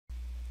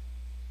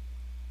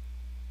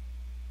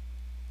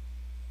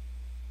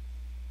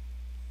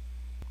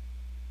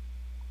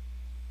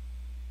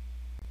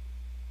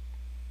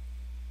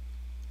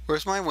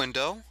Where's my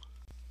window?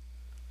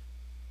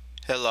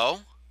 Hello?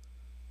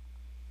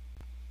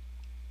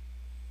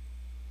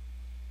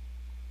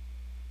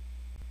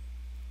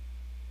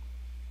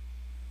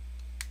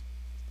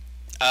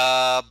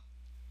 The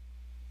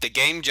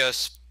game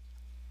just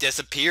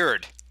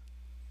disappeared.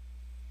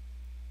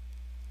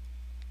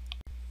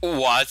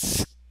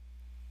 What?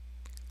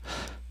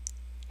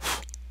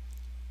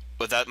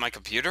 Was that my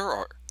computer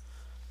or?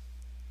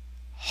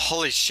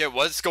 Holy shit,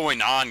 what's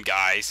going on,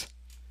 guys?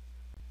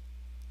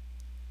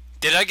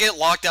 Did I get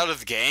locked out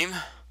of the game?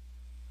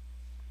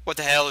 What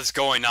the hell is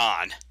going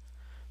on?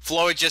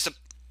 Flowey just...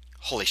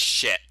 Holy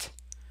shit.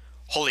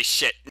 Holy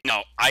shit.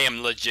 No, I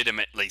am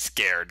legitimately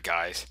scared,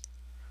 guys.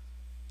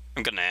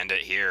 I'm gonna end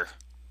it here.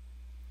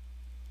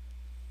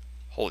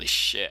 Holy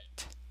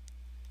shit.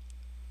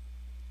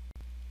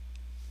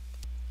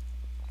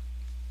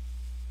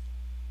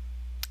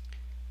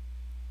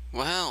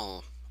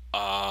 Well,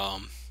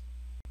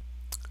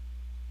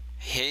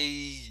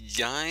 hey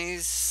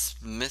guys,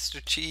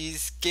 Mr.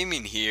 Cheese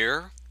Gaming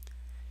here.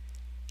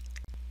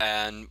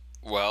 And,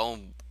 well,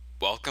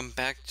 welcome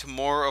back to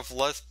more of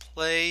Let's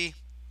Play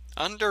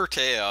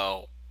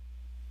Undertale.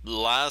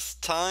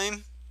 Last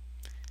time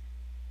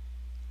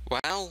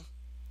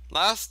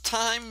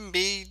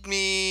made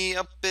me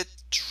a bit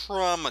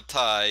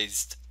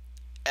traumatized,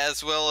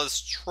 as well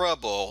as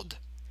troubled.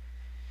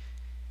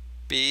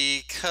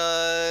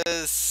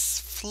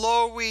 Because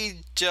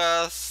Flowey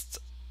just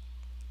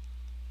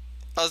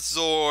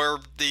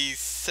absorbed these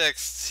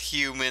 6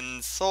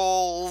 human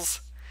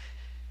souls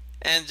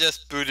and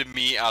just booted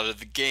me out of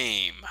the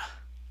game.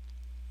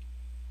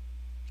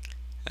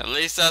 At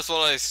least that's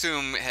what I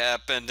assume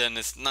happened, and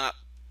it's not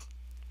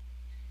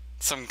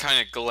some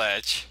kind of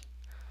glitch.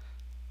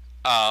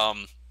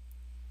 And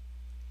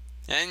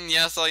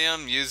yes, I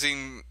am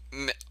using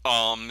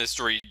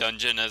Mystery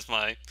Dungeon as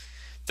my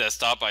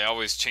desktop. I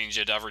always change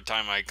it every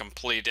time I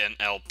complete an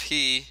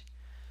LP.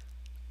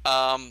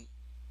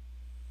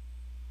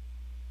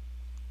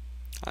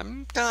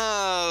 I'm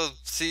gonna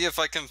see if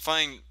I can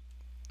find...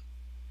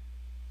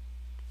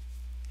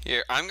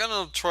 Here, I'm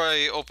gonna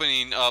try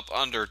opening up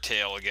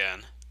Undertale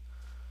again.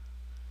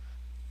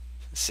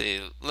 Let's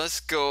see, let's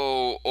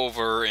go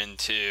over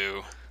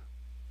into...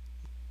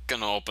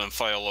 Gonna open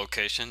file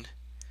location.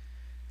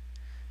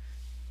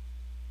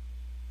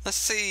 Let's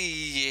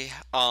see,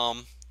 how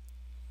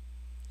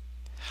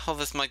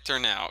this might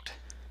turn out.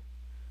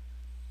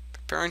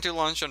 Preparing to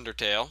launch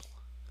Undertale.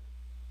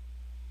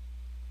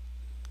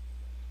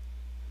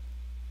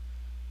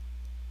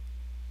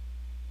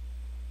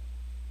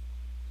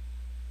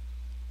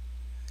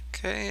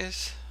 Okay,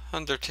 it's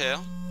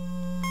Undertale.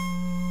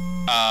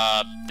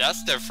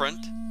 That's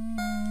different.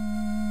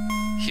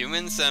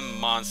 Humans and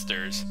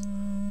monsters.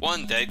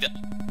 One day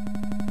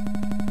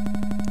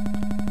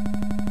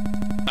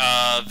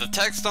the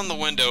text on the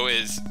window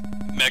is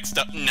mixed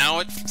up. Now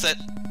it said,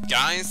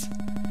 guys,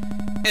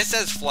 it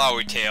says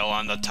Floweytale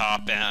on the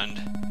top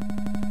end.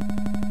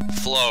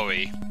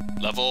 Flowey,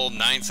 level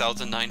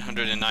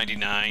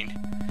 9,999.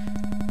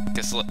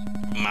 Guess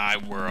my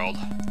world.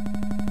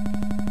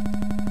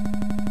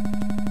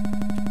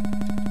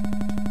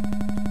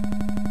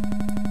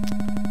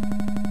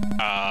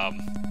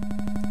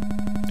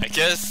 I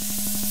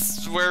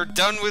guess we're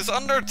done with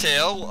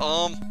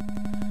Undertale.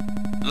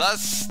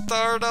 Let's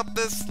start up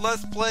this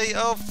Let's Play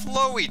of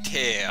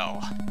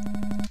Floweytale.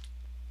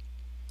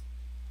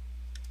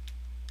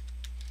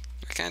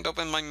 I can't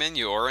open my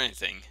menu or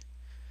anything.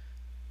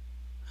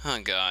 Oh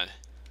god.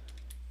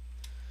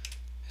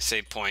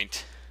 Save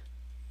point.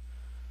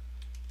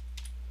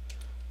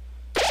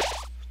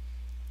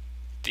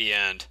 The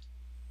end.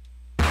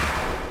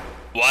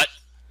 What?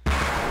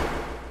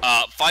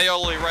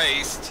 File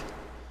erased.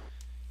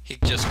 He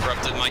just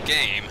corrupted my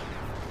game.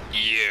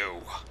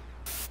 You.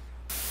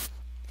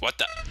 What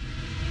the?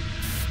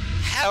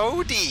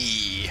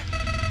 Howdy!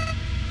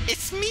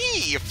 It's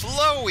me,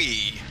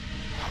 Flowey!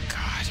 Oh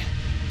god.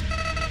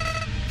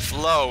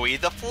 Flowey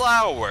the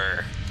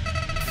flower.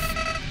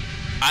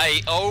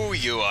 I owe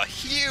you a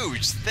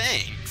huge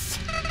thanks.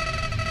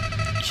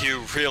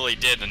 You really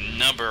did a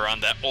number on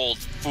that old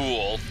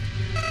fool.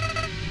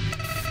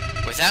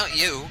 Without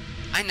you,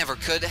 I never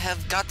could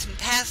have gotten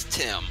past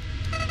him.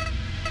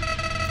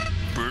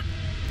 But,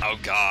 oh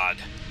god.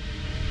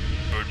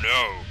 Oh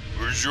no,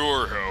 where's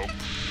your help?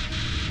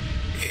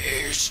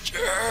 He's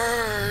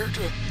dead.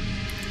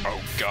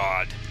 Oh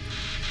god.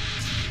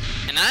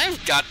 And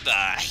I've got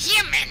the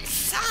human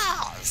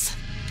souls.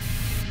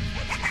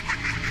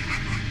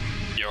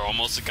 You're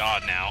almost a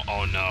god now,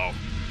 oh no.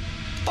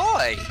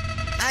 Boy,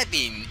 I've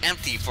been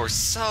empty for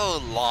so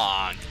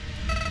long.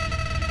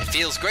 It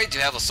feels great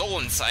to have a soul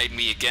inside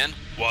me again.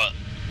 What?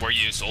 Were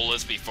you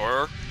soulless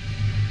before?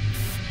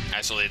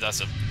 Actually,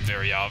 that's a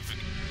very obvious...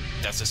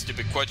 That's a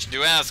stupid question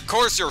to ask. Of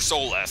course you're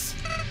soulless!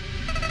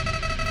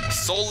 A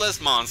soulless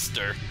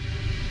monster.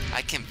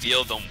 I can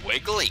feel them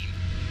wiggling.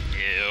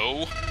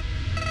 Ew.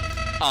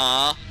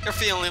 Aw, you're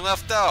feeling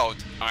left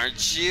out,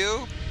 aren't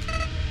you?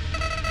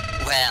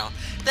 Well,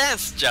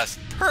 that's just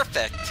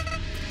perfect.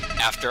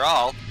 After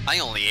all, I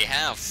only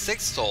have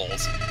 6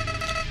 souls.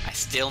 I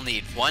still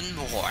need 1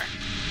 more.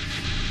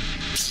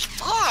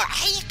 Before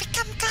I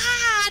become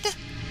God!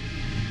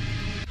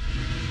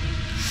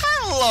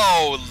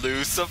 Hello,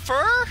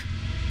 Lucifer!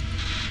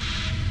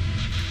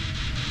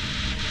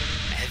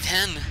 And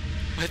then,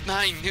 with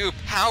my new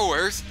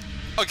powers...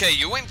 Okay,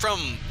 you went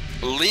from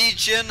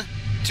Legion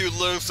to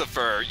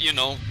Lucifer, you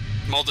know,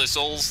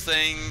 multi-souls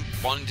thing,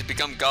 wanting to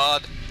become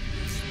God.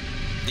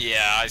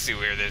 Yeah, I see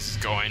where this is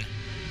going.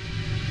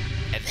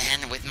 And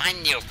then with my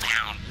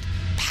newfound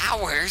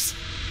powers...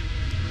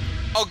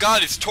 Oh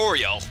god, it's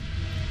Toriel.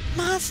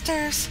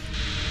 Monsters.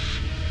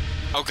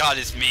 Oh god,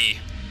 it's me.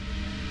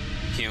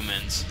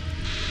 Humans.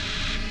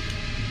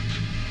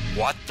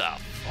 What the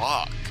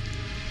fuck?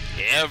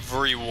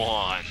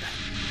 Everyone.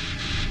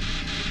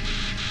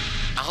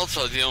 I'll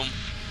tell them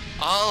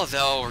all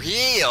the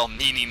real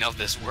meaning of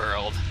this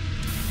world.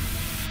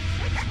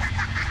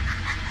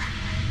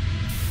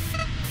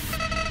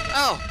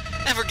 Oh,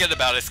 and forget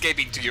about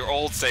escaping to your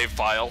old save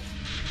file.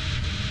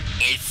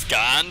 It's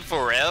gone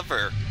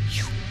forever,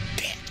 you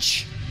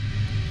bitch.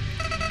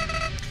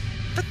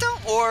 But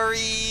don't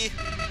worry.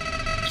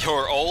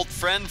 Your old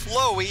friend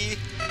Flowey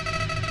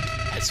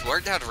has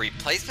worked out a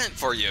replacement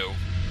for you.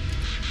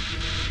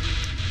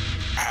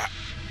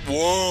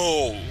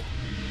 Whoa!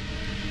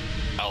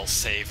 I'll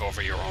save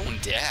over your own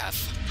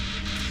death.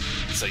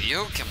 So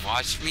you can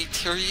watch me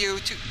tear you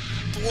to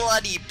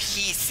bloody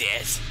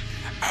pieces.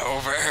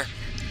 Over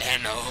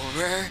and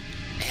over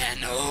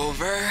and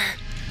over.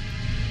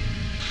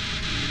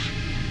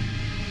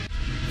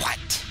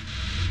 What?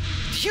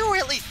 Do you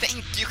really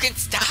think you can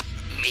stop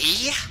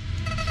me?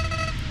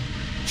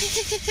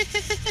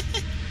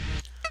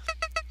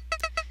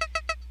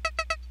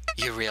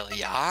 You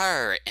really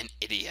are an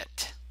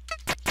idiot.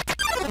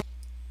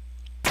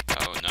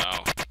 Oh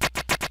no.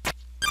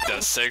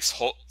 The 6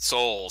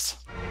 souls.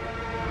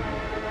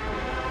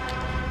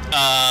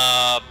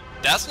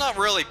 That's not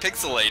really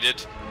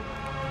pixelated.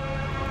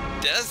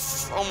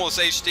 That's almost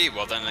HD.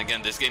 Well, then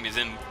again, this game is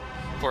in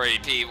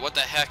 480p. What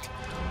the heck?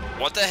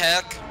 What the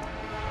heck?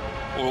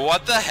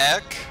 What the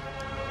heck?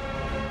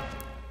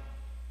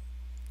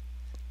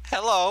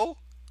 Hello?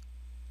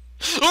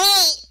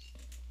 Oh!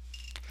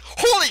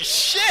 Holy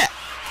shit!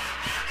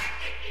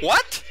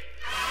 What?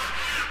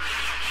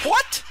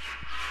 What?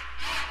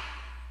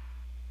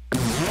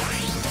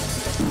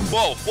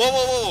 Whoa, whoa,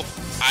 whoa, whoa!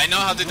 I know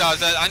how to dodge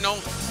that. I know.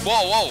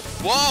 Whoa, whoa,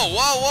 whoa,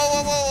 whoa, whoa,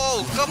 whoa,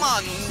 whoa, whoa! Come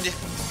on!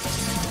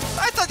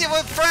 I thought you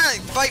were friendly.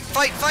 Fight,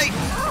 fight, fight!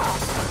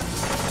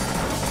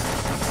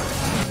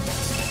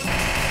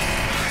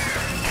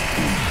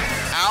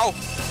 Ow!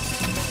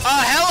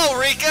 Hello,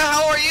 Rika.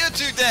 How are you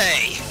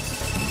today?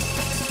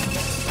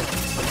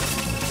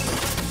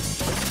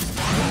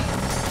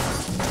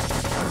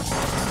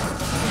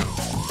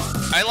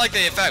 I like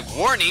the effect.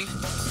 Warning.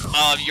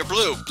 You're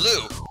blue.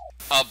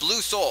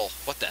 Blue soul.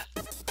 What the?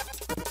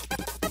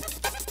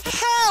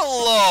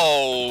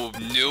 Hello,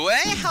 Nue.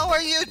 How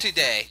are you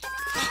today?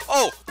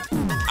 Oh,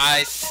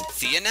 I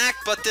see an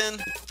act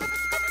button.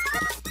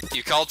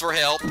 You called for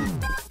help.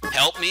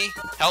 Help me.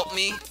 Help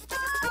me.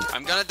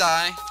 I'm gonna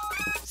die.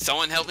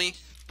 Someone help me.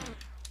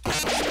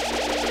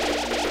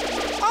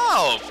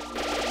 Oh!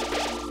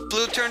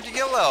 Blue turned to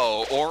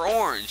yellow or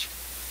orange.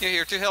 You're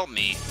here to help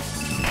me.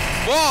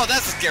 Whoa,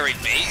 that's a scary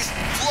face.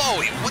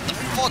 Flowey, what the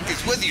fuck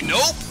is with you?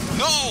 Nope.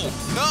 No.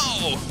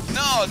 No.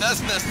 No,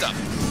 that's messed up.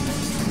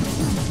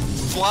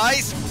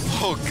 Flies?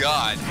 Oh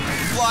god.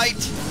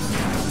 Flight.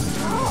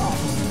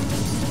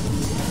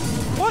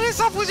 What is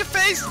up with your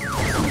face?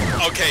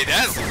 Okay,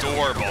 that's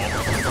adorable.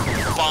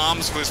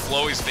 Bombs with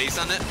Flowey's face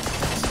on it.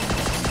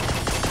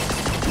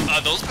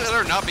 Those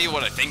better not be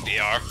what I think they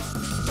are.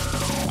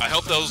 I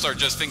hope those are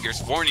just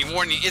fingers. Warning,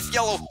 warning, it's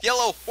yellow,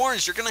 yellow,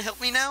 orange. You're gonna help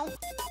me now?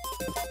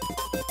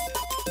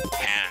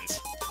 Hands.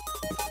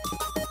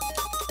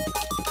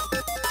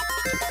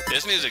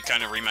 This music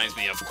kind of reminds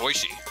me of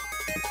Koishi.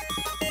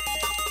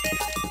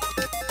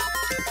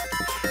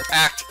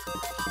 Act.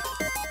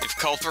 You've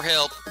called for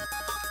help,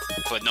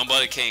 but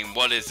nobody came.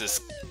 What is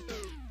this?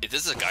 Is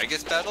this a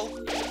Gygas battle?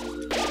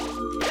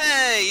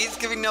 Hey, he's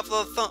giving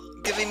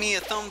me a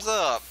thumbs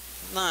up.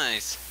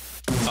 Nice.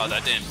 Oh,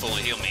 that didn't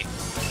fully heal me.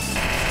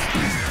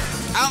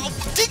 Ow!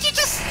 Did you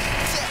just?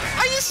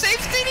 Are you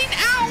safe stating?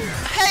 Ow!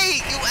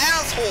 Hey, you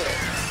asshole!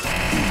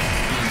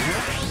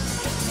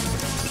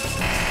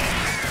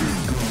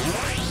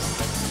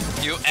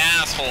 You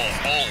asshole!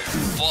 Oh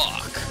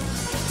fuck!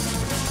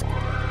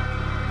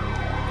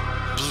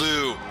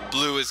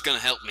 Blue is gonna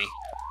help me,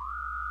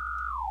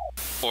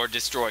 or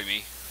destroy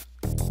me.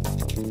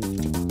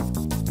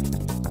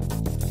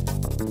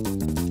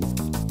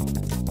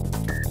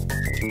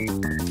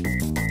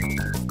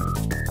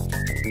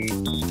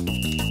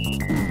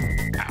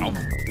 Ow.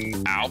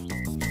 Ow.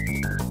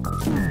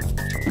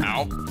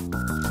 Ow.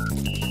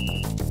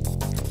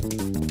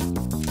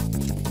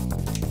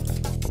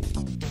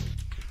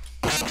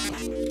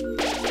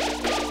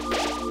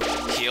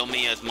 Heal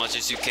me as much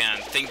as you can.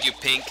 Thank you,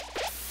 Pink.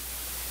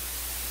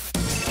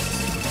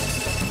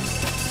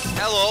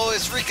 Hello,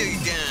 it's Rika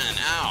again.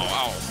 Ow,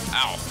 ow,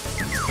 ow.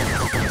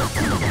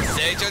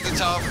 Stay to the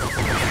top.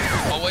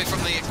 Away from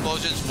the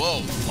explosions.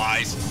 Whoa,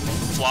 flies.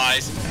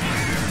 Flies.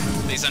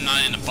 At least I'm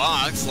not in a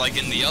box like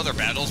in the other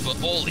battles, but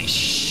holy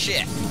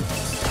shit.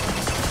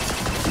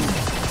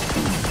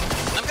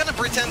 I'm gonna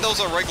pretend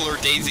those are regular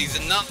daisies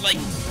and not like...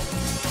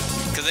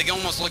 because they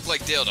almost look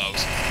like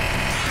dildos.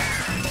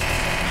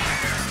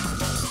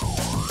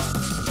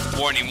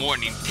 Warning,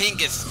 warning.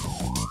 Pink is...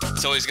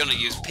 so he's gonna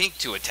use pink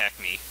to attack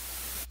me.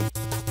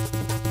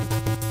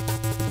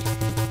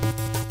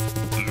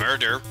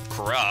 Murder,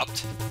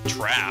 corrupt,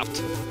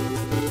 trapped.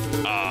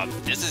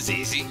 This is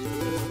easy.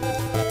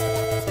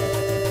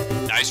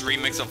 Nice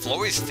remix of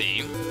Flowey's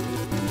theme.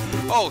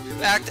 Oh,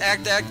 act.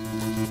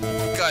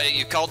 Got it,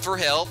 you called for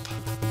help.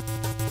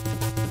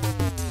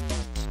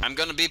 I'm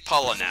gonna be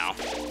Paula now.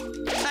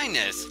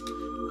 Kindness.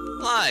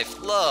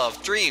 Life,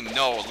 love, dream.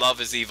 No, love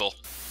is evil.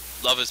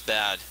 Love is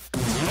bad.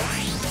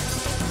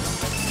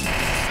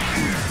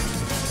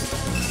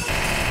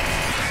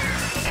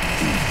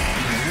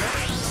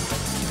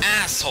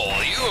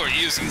 Asshole, you are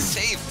using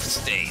save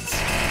states.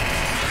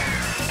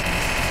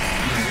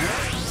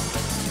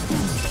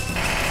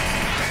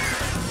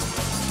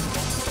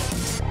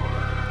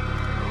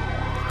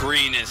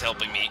 Green is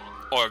helping me,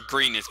 or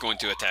green is going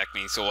to attack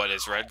me, so what,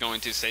 is red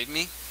going to save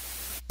me?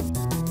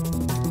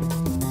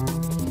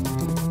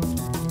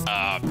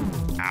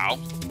 Ow.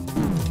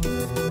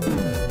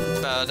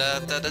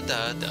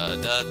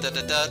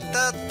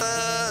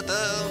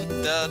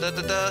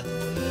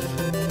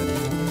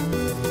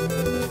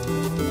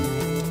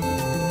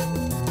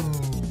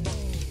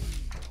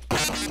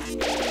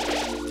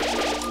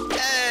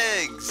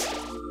 Eggs!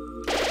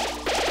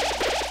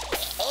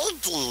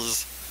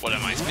 Eggs! What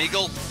am I,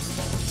 Spiegel?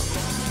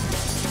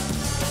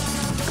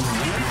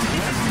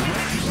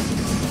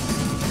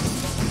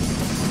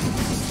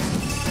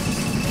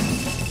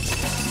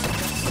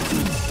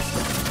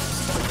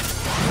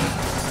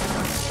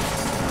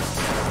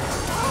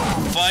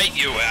 Fight,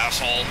 you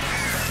asshole!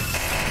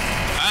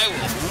 I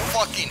will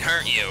fucking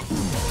hurt you!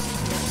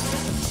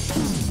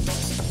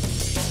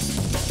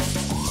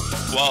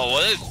 Whoa,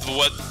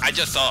 what? I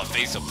just saw a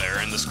face up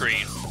there in the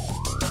screen.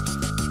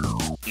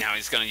 Now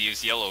he's gonna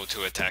use yellow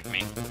to attack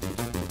me.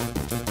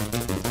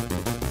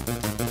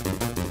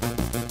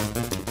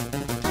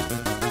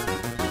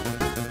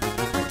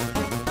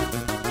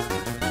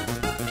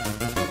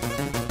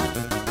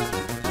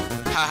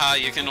 Haha,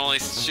 you can only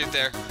shoot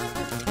there.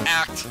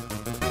 Act.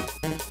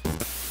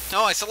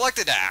 No, I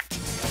selected act.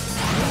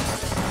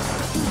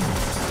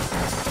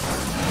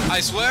 I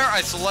swear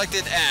I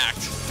selected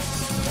act.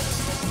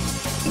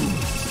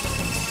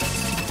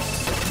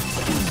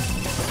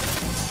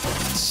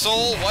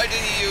 Soul, why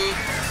didn't you...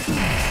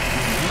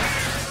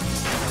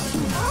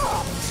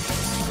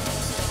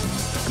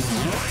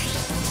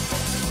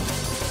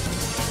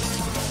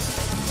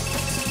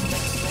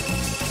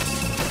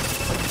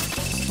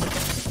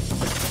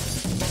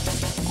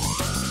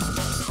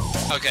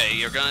 Okay,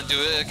 you're gonna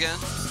do it again?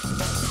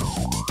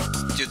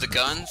 Do the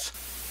guns?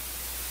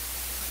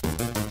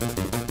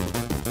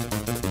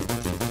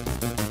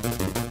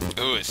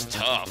 Ooh, it's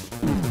tough.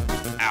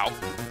 Ow.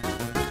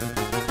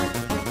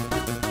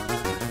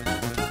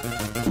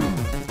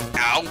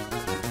 Ow.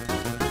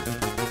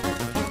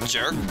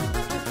 Jerk.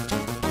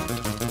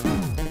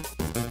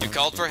 You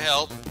called for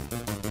help.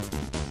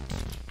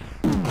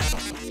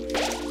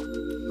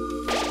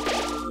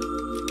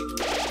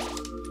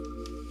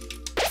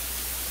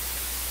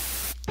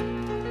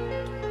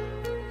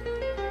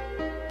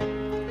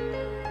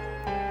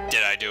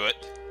 Did I do it?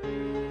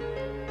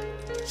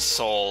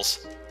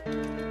 Souls.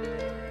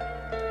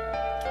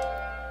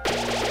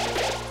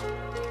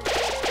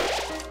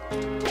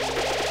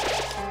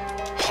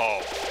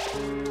 Hope.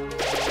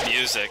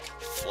 Music.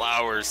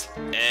 Flowers.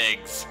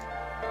 Eggs.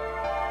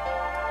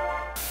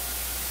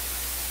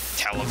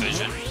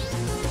 Television.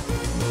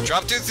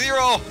 Drop to 0!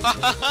 Ha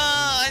ha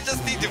ha! I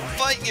just need to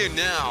fight you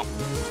now!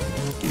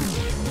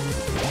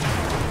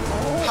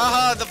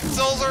 Haha, the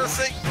souls are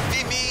sick!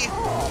 Be me!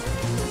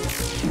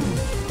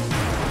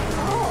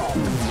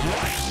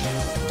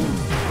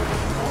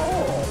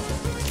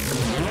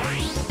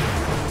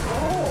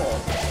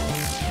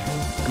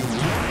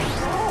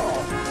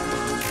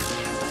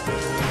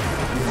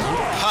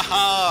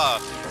 Haha!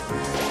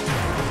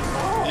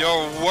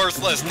 You're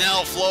worthless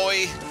now,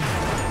 Flowey!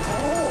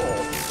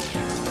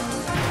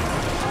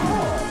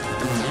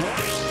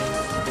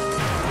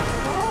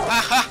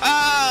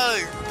 Haha!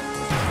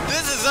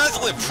 This is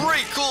actually a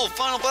pretty cool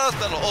final boss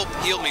battle. Oh,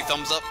 heal me,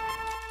 thumbs up.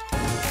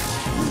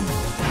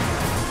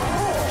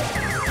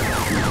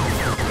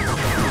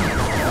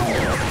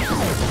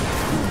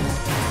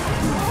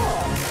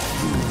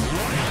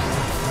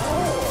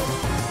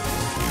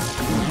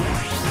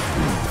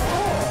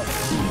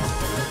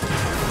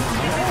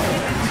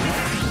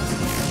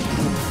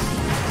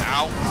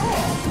 Ow.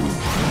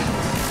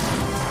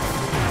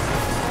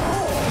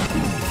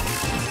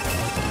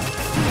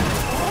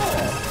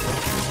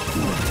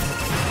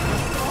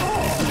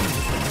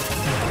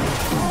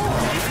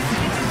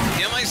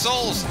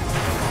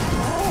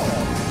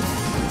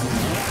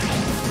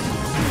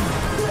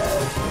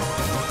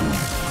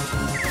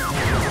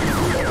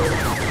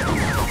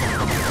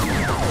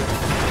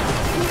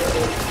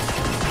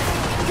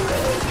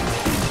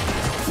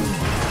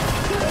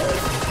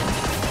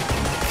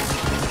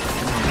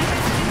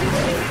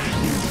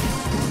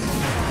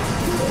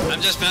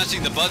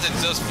 smashing the button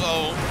just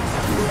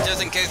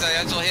in case I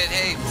actually hit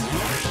hate.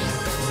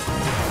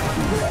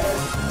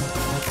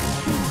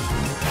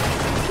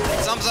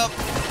 Thumbs up.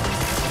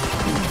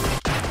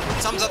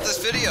 Thumbs up this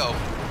video.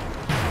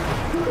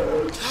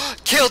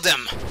 Killed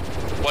him.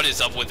 What is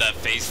up with that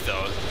face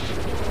though?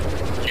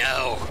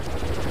 No.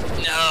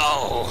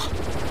 No.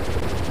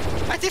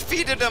 I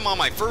defeated him on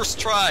my first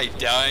try,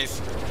 guys.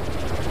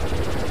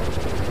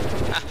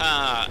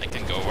 Haha, I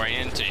can go right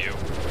into you,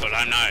 but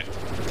I'm not,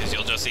 because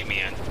you'll just see me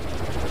in.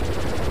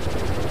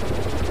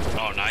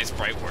 Oh, nice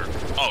bright work.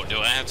 Oh, do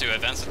I have to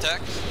advance attack?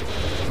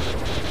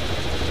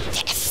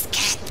 This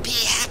can't be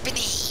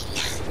happening.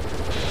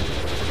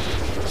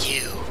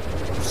 You.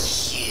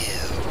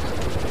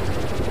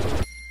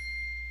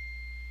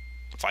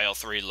 File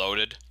 3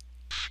 loaded.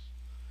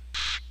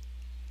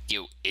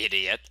 You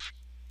idiot.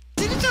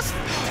 Did it just...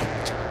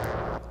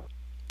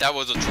 That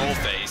was a troll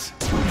face.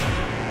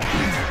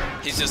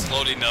 He's just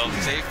loading the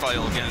save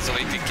file again so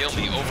he can kill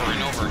me over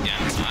and over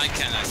again. I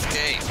can't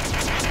escape.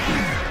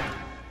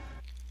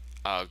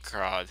 Oh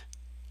god.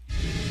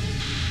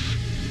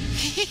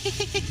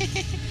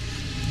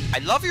 I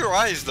love your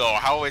eyes though,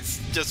 how it's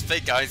just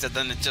fake eyes and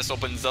then it just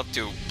opens up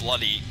to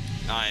bloody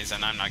eyes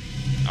and I'm not...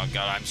 Oh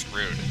god, I'm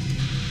screwed.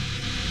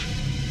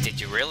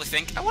 Did you really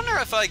think? I wonder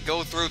if I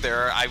go through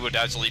there I would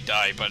actually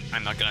die, but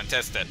I'm not gonna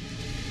test it.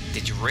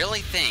 Did you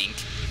really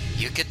think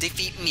you could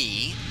defeat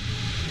me?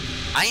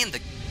 I am the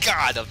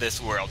god of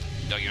this world.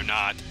 No, you're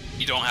not.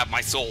 You don't have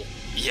my soul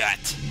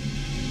yet.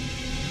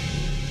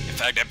 In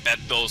fact, I bet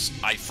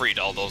I freed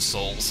all those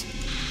souls.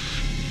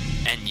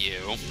 And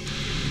you.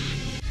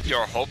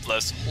 You're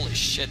hopeless. Holy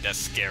shit, that's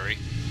scary.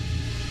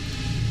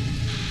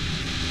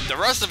 The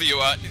rest of you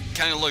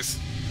kind of looks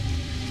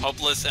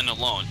hopeless and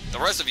alone. The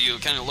rest of you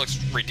kind of looks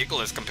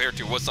ridiculous compared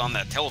to what's on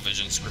that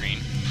television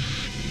screen.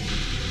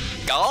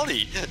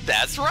 Golly,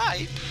 that's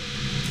right.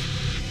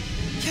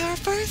 Your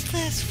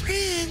worthless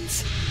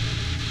friends.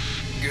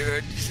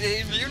 Good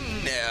savior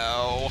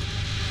now.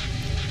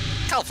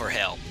 Call for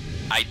help.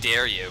 I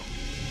dare you.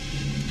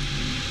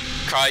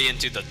 Cry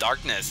into the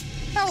darkness.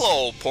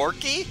 Hello,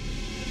 Porky.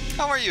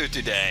 How are you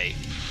today?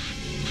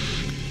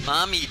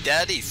 Mommy,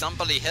 Daddy,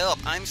 somebody help.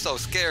 I'm so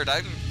scared.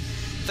 I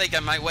think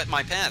I might wet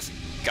my pants.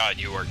 God,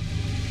 you are...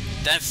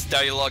 That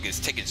dialogue is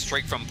taken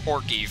straight from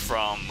Porky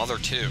from Mother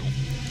 2.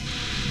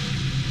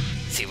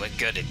 See what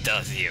good it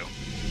does you.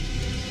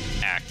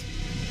 Act.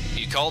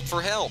 You called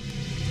for help.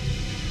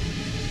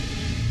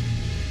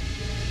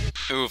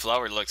 Ooh,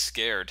 Flower looks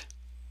scared.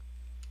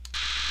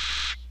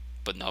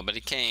 But nobody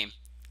came.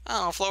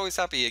 Oh, Flowey's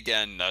happy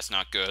again. That's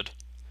not good.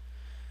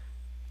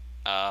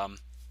 I'm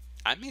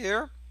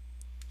here.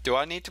 Do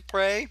I need to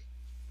pray?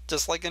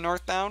 Just like in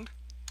Earthbound?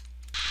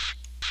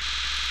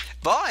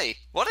 Boy,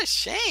 what a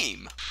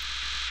shame.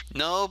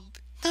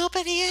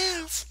 Nobody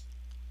else.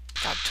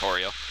 God,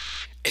 Torio.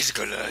 It's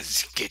gonna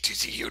get to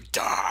see you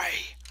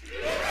die.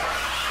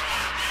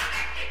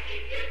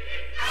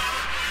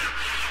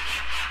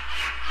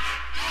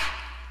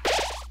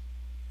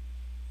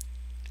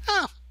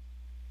 Oh.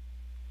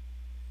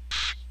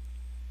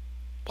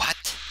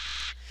 What?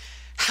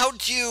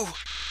 How'd you...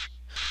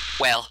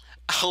 Well,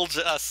 I'll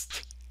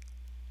just...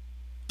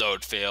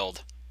 Load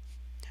failed.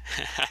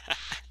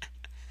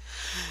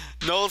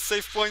 No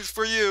safe points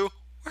for you.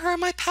 Where are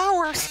my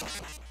powers?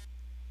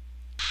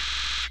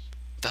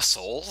 The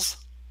souls?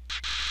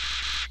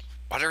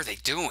 What are they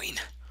doing?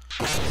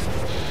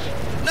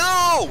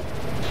 No!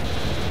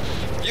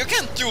 You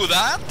can't do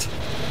that!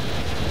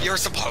 You're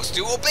supposed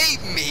to obey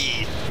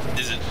me!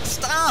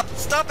 Stop!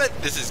 Stop it!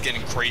 This is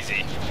getting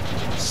crazy.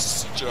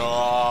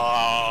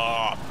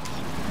 Stop!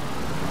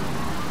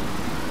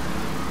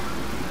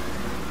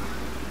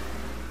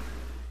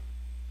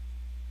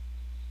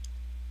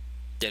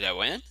 Did I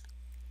win?